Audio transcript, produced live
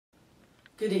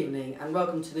Good evening and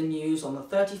welcome to the news on the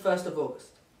 31st of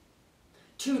August.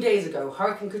 2 days ago,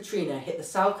 Hurricane Katrina hit the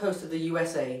south coast of the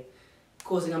USA,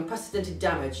 causing unprecedented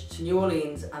damage to New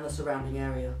Orleans and the surrounding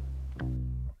area.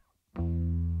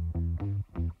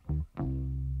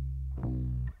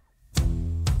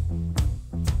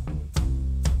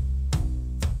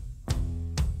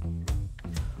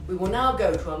 We will now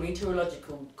go to our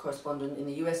meteorological correspondent in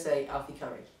the USA, Alfie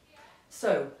Curry.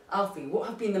 So, Alfie, what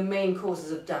have been the main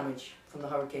causes of damage from the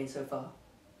hurricane so far?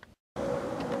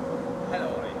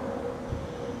 Hello, Ollie.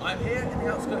 I'm here in the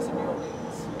outskirts of New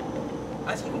Orleans.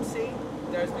 As you can see,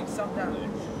 there has been some damage,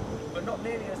 but not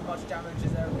nearly as much damage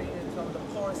as there have been in some of the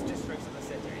poorest districts of the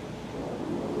city.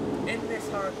 In this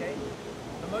hurricane,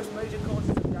 the most major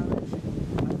causes of damage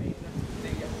have been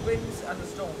the winds and the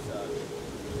storm surge.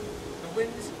 The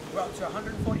winds were up to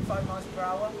 145 miles per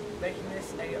hour, making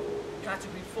this a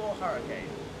Category 4 hurricane.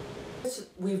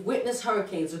 We've witnessed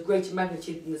hurricanes of greater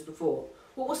magnitude than this before.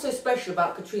 What was so special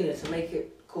about Katrina to make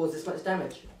it cause this much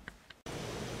damage?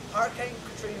 Hurricane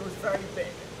Katrina was very big,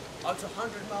 up to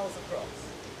 100 miles across.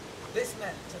 This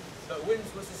meant that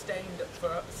winds were sustained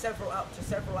for up to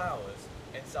several hours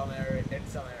in some areas.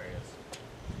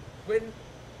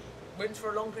 Winds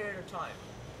for a long period of time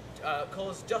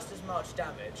caused just as much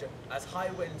damage as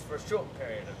high winds for a short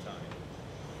period of time.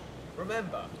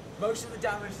 Remember, most of the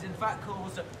damage is in fact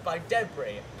caused by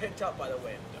debris picked up by the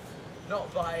wind,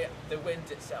 not by the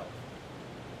wind itself.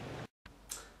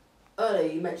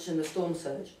 Earlier you mentioned the storm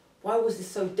surge. Why was this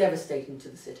so devastating to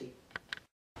the city?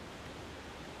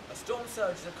 A storm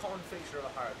surge is a common feature of a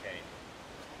hurricane.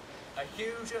 A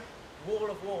huge wall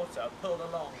of water pulled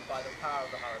along by the power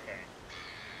of the hurricane.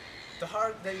 The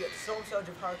storm surge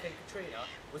of Hurricane Katrina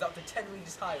was up to 10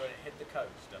 meters high when it hit the coast.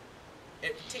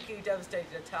 It particularly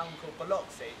devastated a town called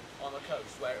Biloxi on the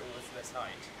coast where it was this height.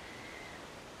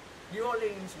 New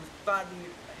Orleans was badly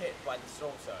hit by the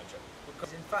storm surge because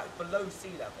it's in fact below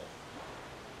sea level.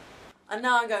 And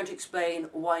now I'm going to explain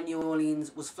why New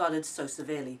Orleans was flooded so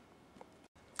severely.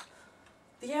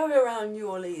 The area around New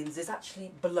Orleans is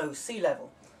actually below sea level.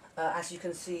 As you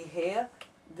can see here,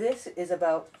 this is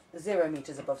about 0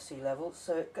 meters above sea level,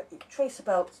 so it trace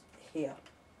about here.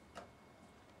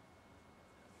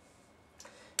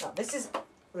 Now, this is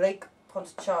Lake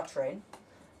Pontchartrain,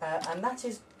 and that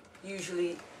is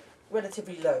usually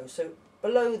relatively low, so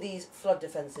below these flood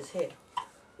defences here.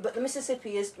 But the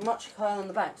Mississippi is much higher on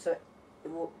the bank, so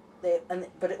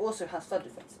but it also has flood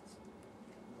defences.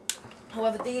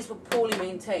 However, these were poorly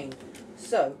maintained,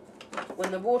 so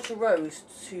when the water rose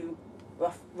to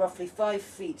roughly 5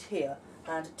 feet here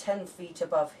and 10 feet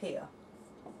above here,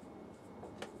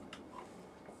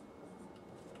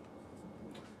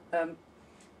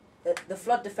 the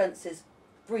flood defences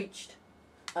breached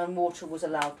and water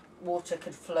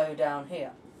could flow down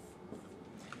here.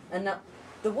 And now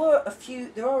there are a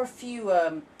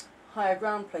few higher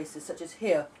ground places such as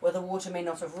here where the water may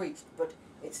not have reached, but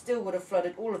it still would have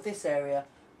flooded all of this area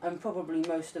and probably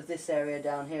most of this area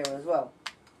down here as well.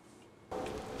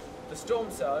 The storm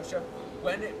surge,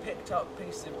 when it picked up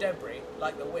pieces of debris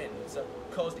like the winds,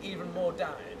 caused even more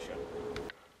damage.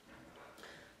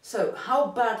 So, how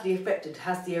badly affected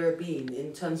has the area been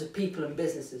in terms of people and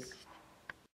businesses?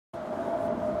 It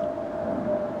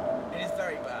is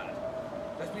very bad.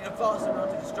 There's been a vast amount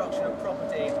of destruction of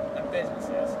property and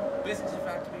businesses. Businesses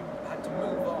have had to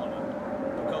move on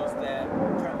because their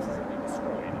premises have been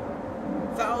destroyed.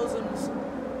 Thousands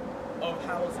of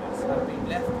houses have been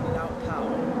left without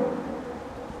power.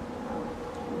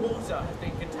 Water has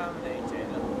been contaminated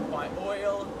by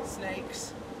oil,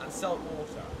 snakes and salt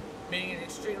water, making it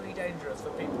extremely dangerous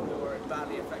for people who are in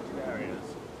badly affected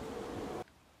areas.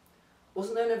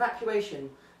 Wasn't there an evacuation?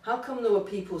 How come there were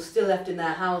people still left in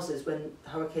their houses when the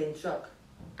hurricane struck?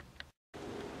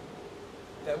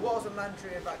 There was a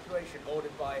mandatory evacuation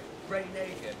ordered by Ray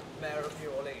Nagin, Mayor of New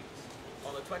Orleans,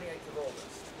 on the 28th of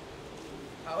August.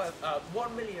 However,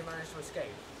 1 million managed to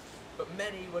escape, but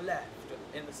many were left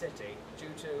in the city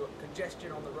due to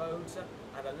congestion on the roads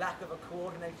and a lack of a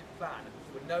coordinated plan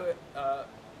with no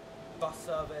bus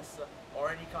service or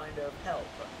any kind of help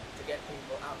to get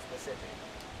people out of the city.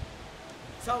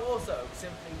 Some also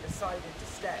simply decided to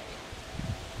stay,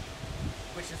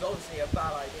 which is obviously a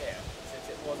bad idea since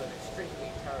it was an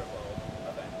extremely terrible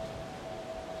event.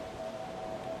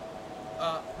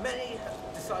 Many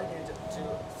decided to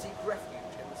seek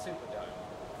refuge in the Superdome.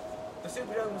 The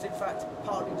Superdome was in fact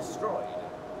partly destroyed,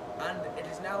 and it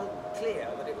is now clear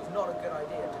that it was not a good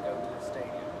idea to go to the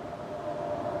stadium.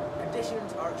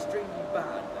 Conditions are extremely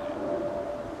bad there.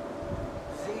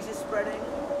 Disease is spreading,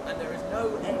 and there is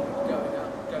no aid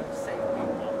going to save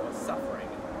people who are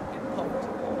suffering in poverty.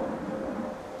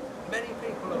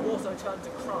 also turned to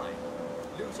crime,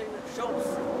 looting shops,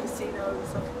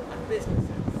 casinos, and businesses.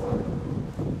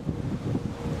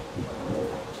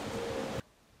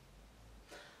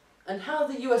 And how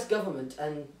the US government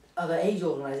and other aid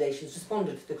organisations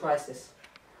responded to the crisis.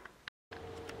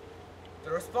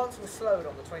 The response was slowed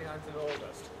on the 29th of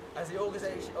August, as the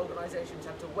organisations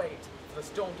had to wait for the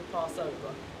storm to pass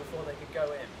over before they could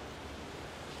go in.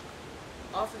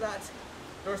 After that,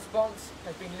 the response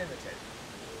has been limited.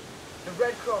 The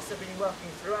Red Cross have been working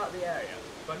throughout the area,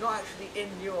 but not actually in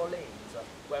New Orleans,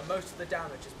 where most of the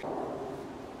damage has been.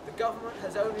 The government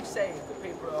has only saved the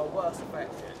people who are worse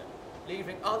affected,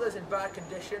 leaving others in bad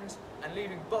conditions and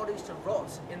leaving bodies to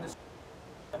rot in the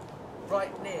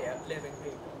right near living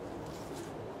people.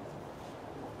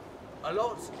 A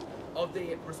lot of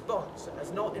the response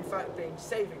has not in fact been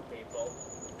saving people,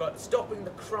 but stopping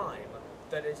the crime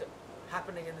that is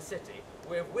happening in the city.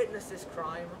 We have witnessed this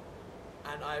crime,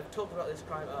 and I have talked about this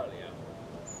crime earlier.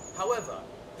 However,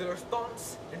 the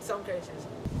response in some cases...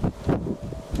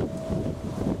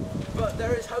 But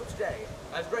there is hope today,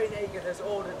 as Ray Nagin has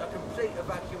ordered a complete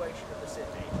evacuation of the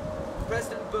city.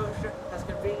 President Bush has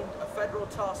convened a federal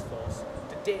task force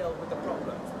to deal with the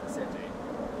problems in the city.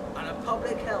 And a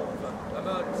public health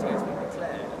emergency has been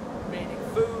declared, meaning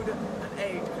food and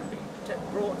aid can be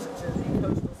brought to the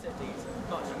coastal cities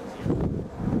much easier.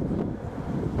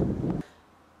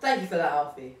 Thank you for that,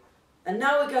 Alfie. And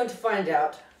now we're going to find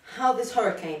out how this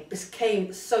hurricane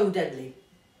became so deadly.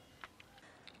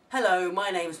 Hello, my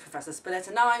name is Professor Spillett,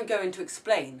 and now I'm going to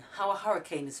explain how a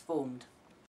hurricane is formed.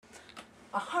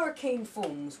 A hurricane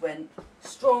forms when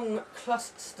strong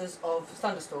clusters of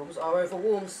thunderstorms are over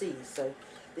warm seas, so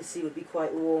this sea would be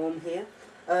quite warm here,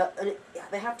 and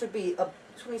they have to be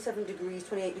 27 degrees,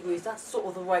 28 degrees, that's sort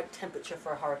of the right temperature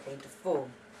for a hurricane to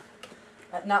form.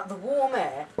 Now the warm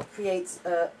air creates,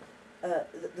 the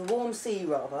warm sea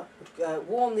rather, would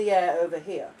warm the air over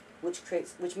here, which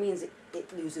means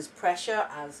it loses pressure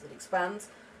as it expands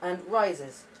and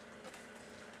rises.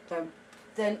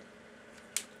 Then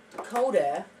cold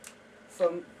air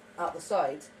from out the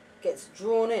sides gets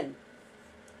drawn in,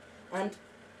 and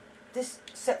this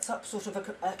sets up sort of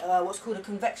what's called a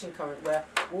convection current, where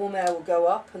warm air will go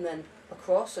up and then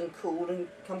across and cool and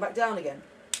come back down again.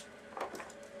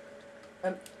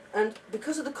 And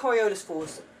because of the Coriolis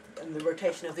force and the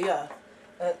rotation of the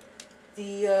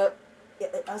Earth,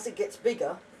 as it gets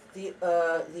bigger,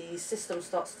 the system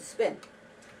starts to spin,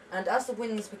 and as the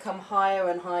winds become higher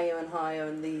and higher and higher,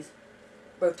 and the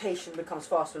rotation becomes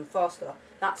faster and faster,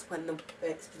 that's when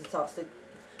it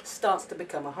starts to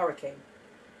become a hurricane.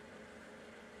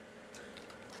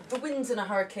 The winds in a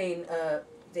hurricane,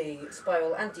 they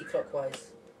spiral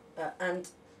anti-clockwise, and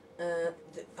the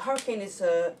hurricane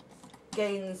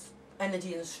gains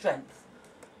energy and strength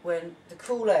when the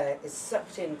cool air is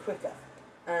sucked in quicker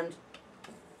and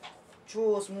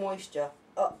draws moisture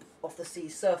up off the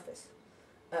sea's surface.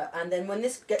 And then when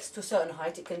this gets to a certain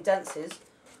height, it condenses,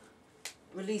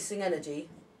 releasing energy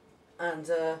and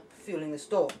fueling the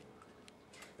storm.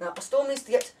 Now, a storm needs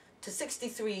to get to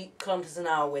 63 kilometers an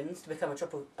hour winds to become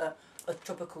a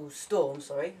tropical storm.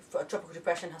 Sorry, for a tropical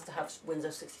depression has to have winds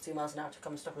of 62 miles an hour to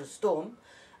become a tropical storm,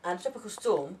 and a tropical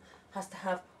storm has to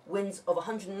have winds of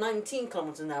 119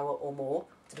 kilometers an hour or more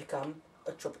to become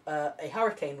a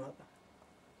hurricane, rather.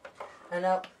 And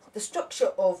now the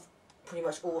structure of pretty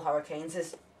much all hurricanes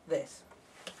is this: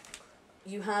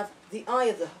 you have the eye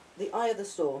of the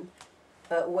storm,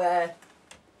 where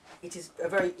it is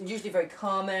usually a very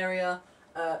calm area.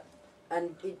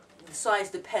 And the size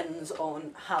depends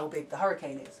on how big the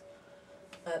hurricane is.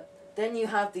 Then you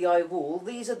have the eye wall.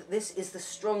 This is the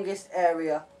strongest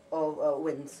area of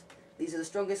winds. These are the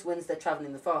strongest winds, they're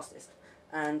travelling the fastest.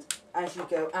 And as you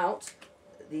go out,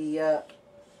 the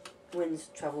winds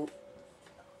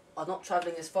are not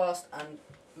travelling as fast and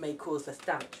may cause less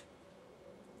damage.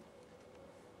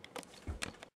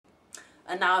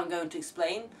 And now I'm going to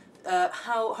explain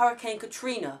how Hurricane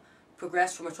Katrina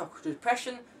progressed from a tropical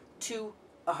depression to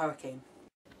a hurricane.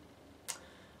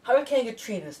 Hurricane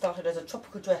Katrina started as a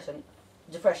tropical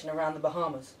depression around the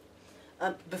Bahamas,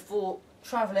 before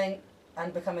travelling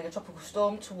and becoming a tropical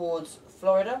storm towards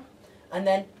Florida, and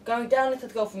then going down into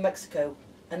the Gulf of Mexico,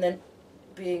 and then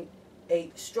being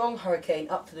a strong hurricane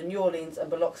up to the New Orleans and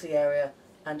Biloxi area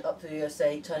and up to the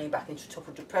USA, turning back into a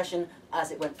tropical depression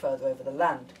as it went further over the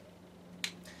land.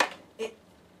 It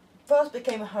first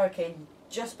became a hurricane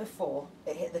just before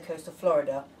it hit the coast of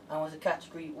Florida and was a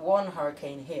Category 1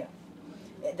 hurricane here.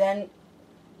 It then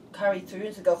carried through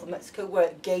into the Gulf of Mexico, where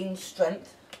it gained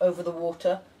strength over the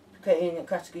water, creating a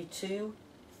Category 2,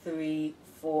 3,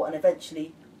 4 and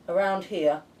eventually around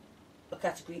here a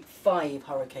Category 5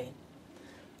 hurricane.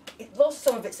 it lost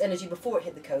some of its energy before it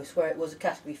hit the coast, where it was a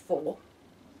Category 4.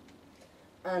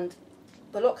 And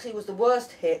Biloxi was the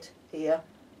worst hit here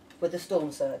with the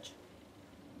storm surge.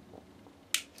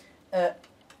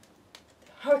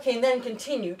 Hurricane then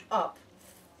continued up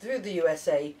through the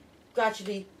USA,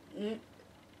 gradually,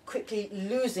 quickly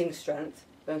losing strength,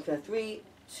 going from a 3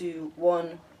 to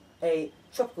 1, a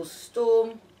tropical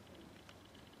storm,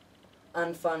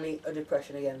 and finally a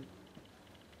depression again.